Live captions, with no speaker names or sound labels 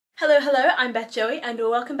Hello, I'm Beth Joey and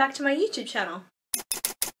welcome back to my YouTube channel.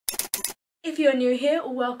 If you're new here,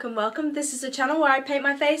 welcome. This is a channel where I paint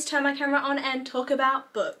my face, turn my camera on and talk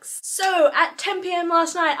about books. So at 10 PM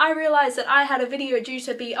last night I realised that I had a video due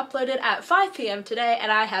to be uploaded at 5 PM today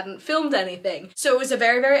and I hadn't filmed anything. So it was a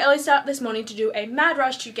very early start this morning to do a mad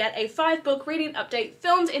rush to get a 5-book reading update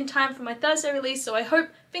filmed in time for my Thursday release, so I hope,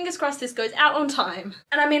 fingers crossed, this goes out on time.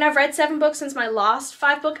 And I mean, I've read 7 books since my last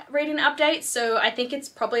 5-book reading update, so I think it's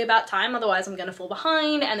probably about time, otherwise I'm gonna fall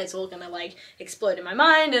behind and it's all gonna like explode in my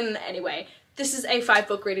mind. And anyway, this is a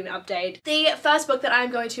 5-book reading update. The first book that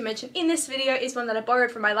I'm going to mention in this video is one that I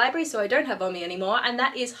borrowed from my library, so I don't have on me anymore, and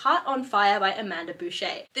that is Heart on Fire by Amanda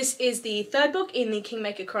Bouchet. This is the 3rd book in the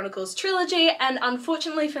Kingmaker Chronicles trilogy, and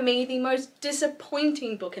unfortunately for me, the most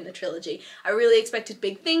disappointing book in the trilogy. I really expected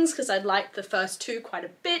big things because I'd liked the first 2 quite a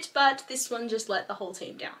bit, but this one just let the whole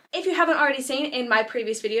team down. If you haven't already seen in my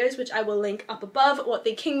previous videos, which I will link up above, what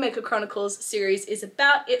the Kingmaker Chronicles series is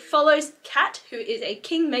about, it follows Kat, who is a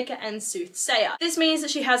kingmaker and soothsayer. This means that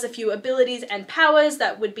she has a few abilities and powers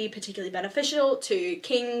that would be particularly beneficial to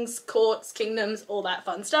kings, courts, kingdoms, all that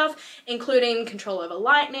fun stuff, including control over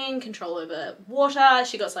lightning, control over water.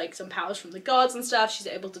 She got like some powers from the gods and stuff. She's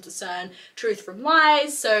able to discern truth from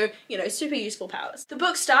lies, so, you know, super useful powers. The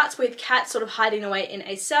book starts with Kat sort of hiding away in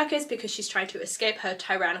a circus because she's trying to escape her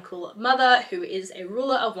tyrannical mother, who is a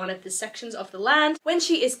ruler of one of the sections of the land, when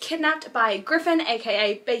she is kidnapped by Griffin,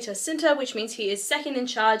 aka Beta Cinta, which means he is second in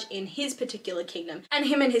charge in his particular kingdom. And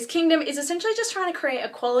him and his kingdom is essentially just trying to create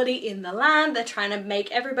equality in the land. They're trying to make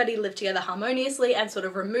everybody live together harmoniously and sort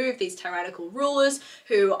of remove these tyrannical rulers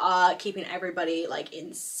who are keeping everybody like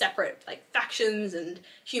in separate like factions and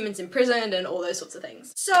humans imprisoned and all those sorts of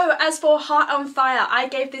things. So as for Heart on Fire, I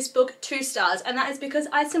gave this book 2 stars, and that is because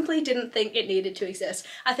I simply didn't think it needed to exist.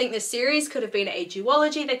 I think this series could have been a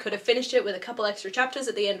duology. They could have finished it with a couple extra chapters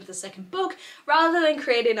at the end of the 2nd book, rather than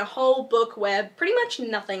creating a whole book where pretty much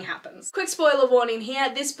nothing happens. Quick spoiler warning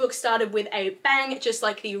here, this book started with a bang, just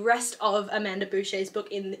like the rest of Amanda Bouchet's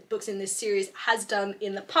books in this series has done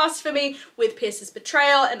in the past for me, with Pierce's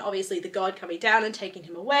betrayal and obviously the god coming down and taking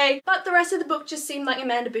him away. But the rest of the book just seemed like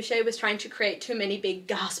Amanda Bouchet was trying to create too many big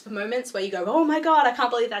gasp moments where you go, oh my god, I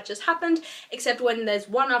can't believe that just happened, except when there's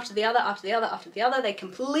one after the other, after the other, after the other, they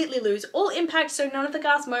completely lose all impact, so none of the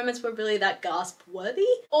gasp moments were really that gasp worthy.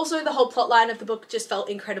 Also, the whole plotline of the book just felt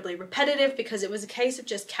incredibly repetitive because it was a case of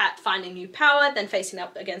just Kat finding new power, then facing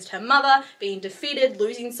up against her mother, being defeated,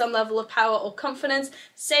 losing some level of power or confidence,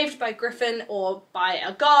 saved by Griffin or by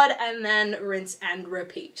a god, and then rinse and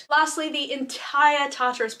repeat. Lastly, the entire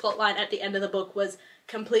Tartarus plotline at the end of the book was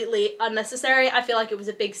completely unnecessary. I feel like it was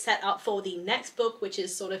a big setup for the next book, which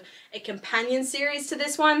is sort of a companion series to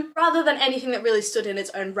this one, rather than anything that really stood in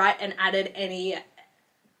its own right and added any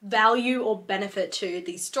value or benefit to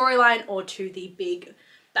the storyline or to the big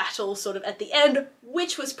battle sort of at the end,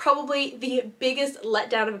 which was probably the biggest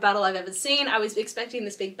letdown of a battle I've ever seen. I was expecting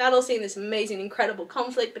this big battle scene, this amazing, incredible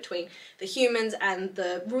conflict between the humans and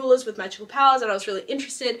the rulers with magical powers, and I was really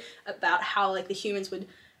interested about how like the humans would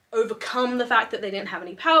overcome the fact that they didn't have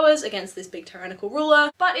any powers against this big tyrannical ruler,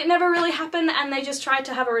 but it never really happened, and they just tried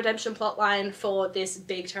to have a redemption plotline for this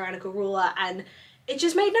big tyrannical ruler, and it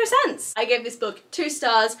just made no sense. I gave this book 2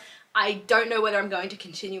 stars. I don't know whether I'm going to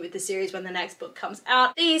continue with the series when the next book comes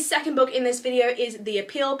out. The 2nd book in this video is The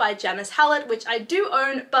Appeal by Janice Hallett, which I do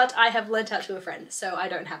own, but I have lent out to a friend, so I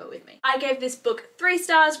don't have it with me. I gave this book 3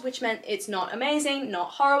 stars, which meant it's not amazing,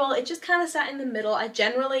 not horrible, it just kind of sat in the middle. I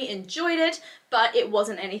generally enjoyed it, but it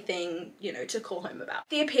wasn't anything, you know, to call home about.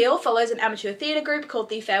 The Appeal follows an amateur theatre group called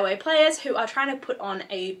the Fairway Players, who are trying to put on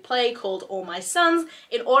a play called All My Sons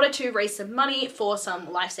in order to raise some money for some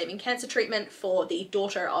life-saving cancer treatment for the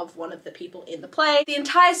daughter of one of the people in the play. The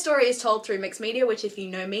entire story is told through mixed media, which if you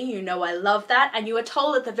know me, you know I love that, and you are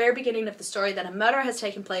told at the very beginning of the story that a murder has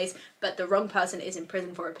taken place, but the wrong person is in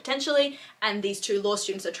prison for it potentially, and these 2 law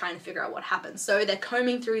students are trying to figure out what happened. So they're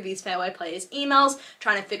combing through these Fairway Players emails,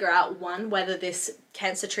 trying to figure out, 1, whether this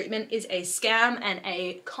cancer treatment is a scam and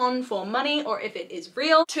a con for money, or if it is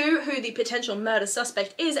real, 2, who the potential murder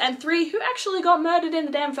suspect is, and 3, who actually got murdered in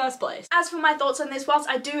the damn first place. As for my thoughts on this, whilst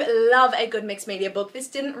I do love a good mixed media book, this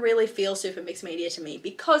didn't really feel super mixed media to me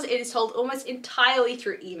because it is told almost entirely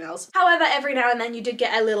through emails. However, every now and then you did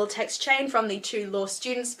get a little text chain from the 2 law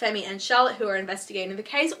students, Femi and Charlotte, who are investigating the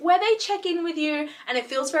case, where they check in with you, and it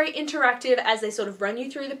feels very interactive as they sort of run you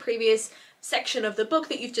through the previous section of the book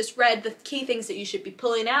that you've just read, the key things that you should be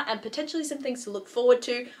pulling out, and potentially some things to look forward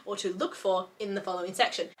to or to look for in the following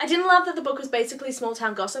section. I didn't love that the book was basically small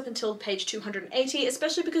town gossip until page 280,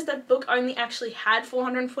 especially because that book only actually had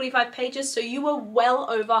 445 pages, so you were well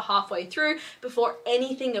over halfway through before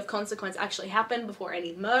anything of consequence actually happened, before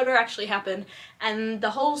any murder actually happened, and the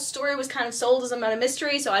whole story was kind of sold as a murder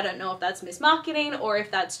mystery, so I don't know if that's mismarketing or if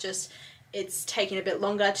that's just it's taking a bit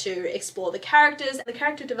longer to explore the characters. The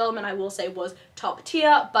character development, I will say, was top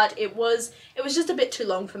tier, but it was just a bit too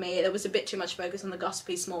long for me. There was a bit too much focus on the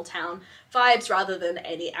gossipy small town vibes rather than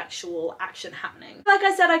any actual action happening. Like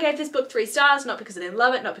I said, I gave this book 3 stars, not because I didn't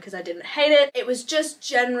love it, not because I didn't hate it. It was just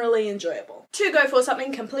generally enjoyable. To go for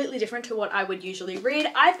something completely different to what I would usually read,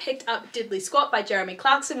 I picked up Diddley Squat by Jeremy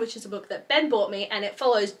Clarkson, which is a book that Ben bought me, and it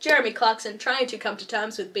follows Jeremy Clarkson trying to come to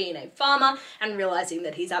terms with being a farmer and realizing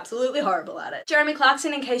that he's absolutely horrible at it. Jeremy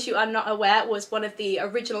Clarkson, in case you are not aware, was one of the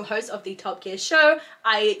original hosts of the Top Gear show.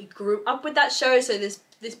 I grew up with that show, so this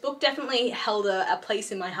book definitely held a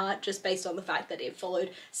place in my heart just based on the fact that it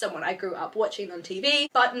followed someone I grew up watching on TV,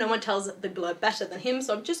 but no one tells the blurb better than him,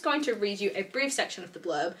 so I'm just going to read you a brief section of the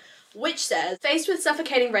blurb, which says, faced with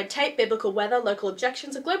suffocating red tape, biblical weather, local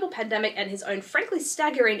objections, a global pandemic, and his own frankly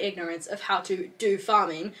staggering ignorance of how to do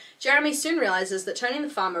farming, Jeremy soon realizes that turning the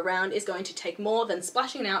farm around is going to take more than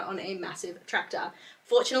splashing out on a massive tractor.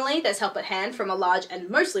 Fortunately, there's help at hand from a large and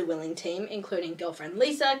mostly willing team, including girlfriend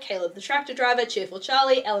Lisa, Caleb the tractor driver, Cheerful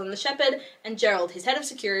Charlie, Ellen the shepherd, and Gerald, his head of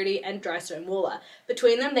security, and Drystone Waller.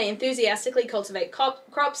 Between them, they enthusiastically cultivate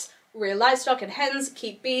crops, rear livestock and hens,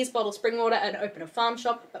 keep bees, bottle spring water, and open a farm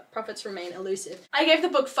shop, but profits remain elusive. I gave the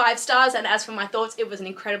book 5 stars, and as for my thoughts, it was an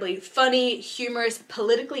incredibly funny, humorous,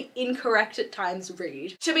 politically incorrect at times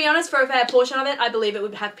read. To be honest, for a fair portion of it, I believe it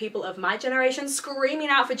would have people of my generation screaming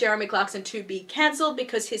out for Jeremy Clarkson to be cancelled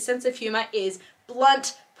because his sense of humour is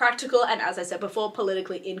blunt, practical, and as I said before,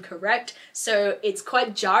 politically incorrect, so it's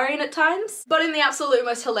quite jarring at times. But in the absolute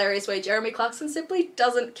most hilarious way, Jeremy Clarkson simply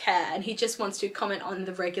doesn't care, and he just wants to comment on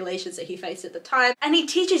the regulations that he faced at the time, and he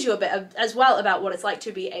teaches you a bit as well about what it's like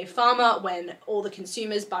to be a farmer when all the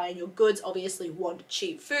consumers buying your goods obviously want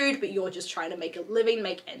cheap food, but you're just trying to make a living,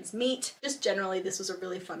 make ends meet. Just generally, this was a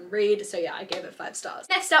really fun read, so yeah, I gave it 5 stars.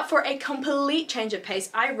 Next up, for a complete change of pace,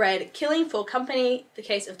 I read Killing for Company, The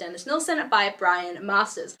Case of Dennis Nilsen by Brian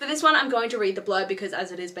Masters. For this one, I'm going to read the blurb because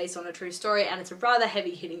as it is based on a true story and it's a rather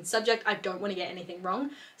heavy-hitting subject, I don't want to get anything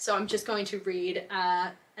wrong, so I'm just going to read,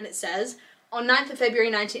 and it says, on 9th of February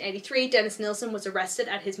 1983, Dennis Nilsen was arrested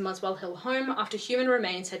at his Muswell Hill home after human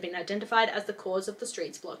remains had been identified as the cause of the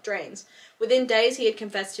street's blocked drains. Within days, he had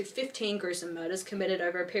confessed to 15 gruesome murders committed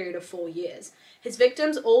over a period of 4 years. His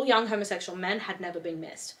victims, all young homosexual men, had never been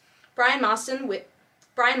missed. Brian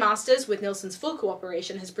Masters, with Nilsen's full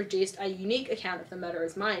cooperation, has produced a unique account of the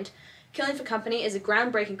murderer's mind. Killing for Company is a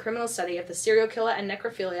groundbreaking criminal study of the serial killer and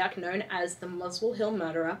necrophiliac known as the Muswell Hill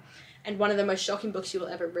Murderer, and one of the most shocking books you will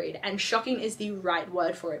ever read. And shocking is the right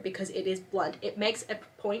word for it because it is blunt. It makes a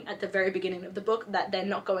point at the very beginning of the book that they're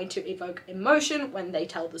not going to evoke emotion when they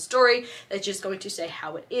tell the story. They're just going to say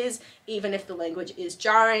how it is, even if the language is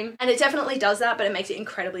jarring. And it definitely does that, but it makes it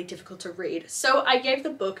incredibly difficult to read. So I gave the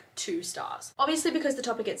book 2 stars. Obviously, because the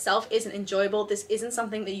topic itself isn't enjoyable, this isn't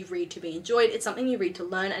something that you read to be enjoyed. It's something you read to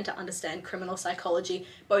learn and to understand criminal psychology,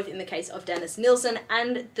 both in the case of Dennis Nilsen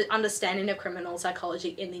and the understanding of criminal psychology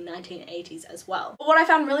in the 1980s as well. But what I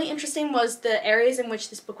found really interesting was the areas in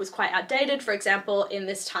which this book was quite outdated. For example, in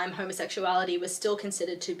this time, homosexuality was still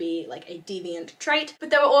considered to be like a deviant trait, but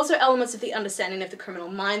there were also elements of the understanding of the criminal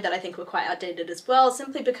mind that I think were quite outdated as well,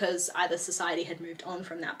 simply because either society had moved on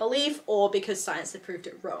from that belief or because science had proved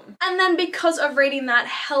it wrong. And then because of reading that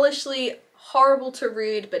hellishly horrible to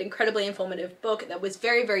read but incredibly informative book that was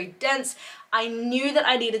very, very dense, I knew that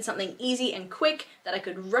I needed something easy and quick that I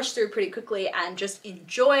could rush through pretty quickly and just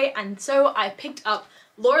enjoy, and so I picked up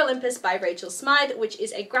Olympus by Rachel Smythe, which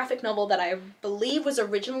is a graphic novel that I believe was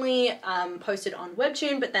originally posted on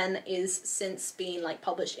Webtoon, but then is since been like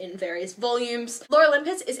published in various volumes.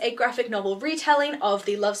 Olympus is a graphic novel retelling of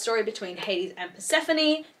the love story between Hades and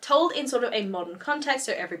Persephone, told in sort of a modern context,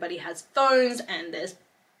 so everybody has phones and there's,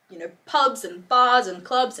 you know, pubs and bars and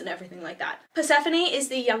clubs and everything like that. Persephone is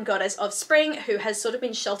the young goddess of spring who has sort of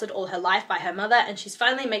been sheltered all her life by her mother, and she's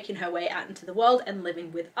finally making her way out into the world and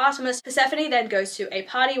living with Artemis. Persephone then goes to a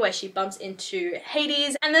party where she bumps into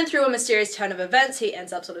Hades, and then through a mysterious turn of events he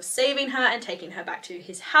ends up sort of saving her and taking her back to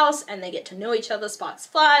his house, and they get to know each other, sparks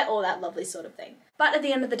fly, all that lovely sort of thing. But at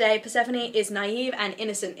the end of the day, Persephone is naive and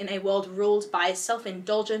innocent in a world ruled by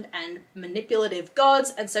self-indulgent and manipulative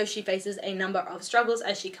gods, and so she faces a number of struggles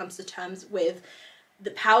as she comes to terms with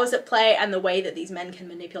the powers at play and the way that these men can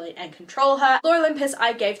manipulate and control her. Lord Olympus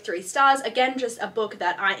I gave 3 stars. Again, just a book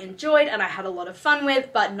that I enjoyed and I had a lot of fun with,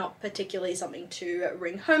 but not particularly something to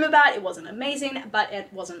ring home about. It wasn't amazing, but it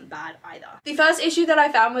wasn't bad either. The first issue that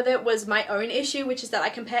I found with it was my own issue, which is that I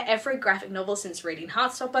compare every graphic novel since reading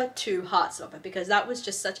Heartstopper to Heartstopper, because that was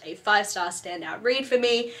just such a 5-star standout read for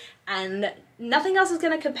me, and nothing else is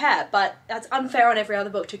going to compare, but that's unfair on every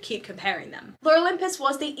other book to keep comparing them. Lord Olympus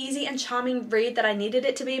was the easy and charming read that I needed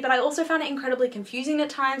it to be, but I also found it incredibly confusing at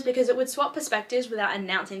times because it would swap perspectives without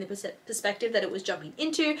announcing the perspective that it was jumping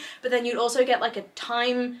into, but then you'd also get like a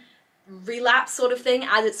time relapse sort of thing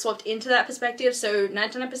as it swapped into that perspective, so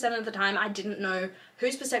 99% of the time I didn't know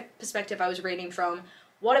whose perspective I was reading from,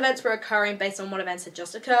 what events were occurring based on what events had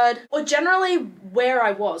just occurred, or generally where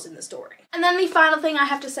I was in the story. And then the final thing I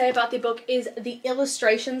have to say about the book is the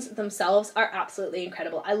illustrations themselves are absolutely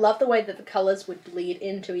incredible. I love the way that the colours would bleed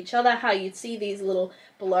into each other, how you'd see these little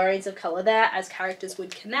blurrings of colour there as characters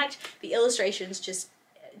would connect. The illustrations just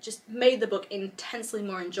made the book intensely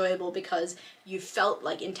more enjoyable because you felt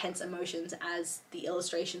like intense emotions as the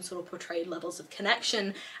illustrations sort of portrayed levels of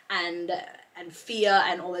connection and fear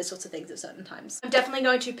and all those sorts of things at certain times. I'm definitely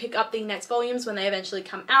going to pick up the next volumes when they eventually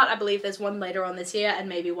come out. I believe there's one later on this year and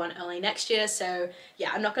maybe one early next year, so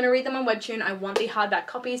yeah, I'm not going to read them on Webtoon. I want the hardback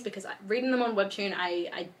copies because reading them on Webtoon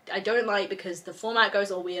I don't like because the format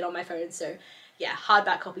goes all weird on my phone, so yeah,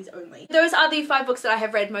 hardback copies only. Those are the 5 books that I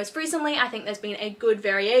have read most recently. I think there's been a good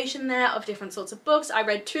variation there of different sorts of books. I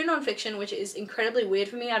read 2 non-fiction, which is incredibly weird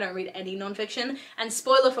for me. I don't read any non-fiction. And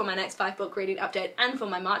spoiler for my next 5 book reading update and for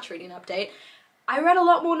my March reading update, I read a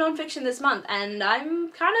lot more non-fiction this month and I'm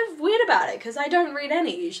kind of weird about it because I don't read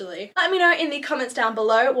any usually. Let me know in the comments down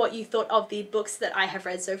below what you thought of the books that I have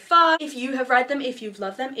read so far. If you have read them, if you've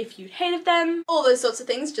loved them, if you hated them, all those sorts of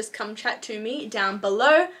things, just come chat to me down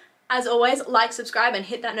below. As always, like, subscribe, and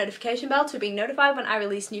hit that notification bell to be notified when I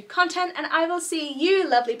release new content, and I will see you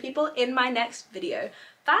lovely people in my next video.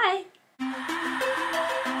 Bye!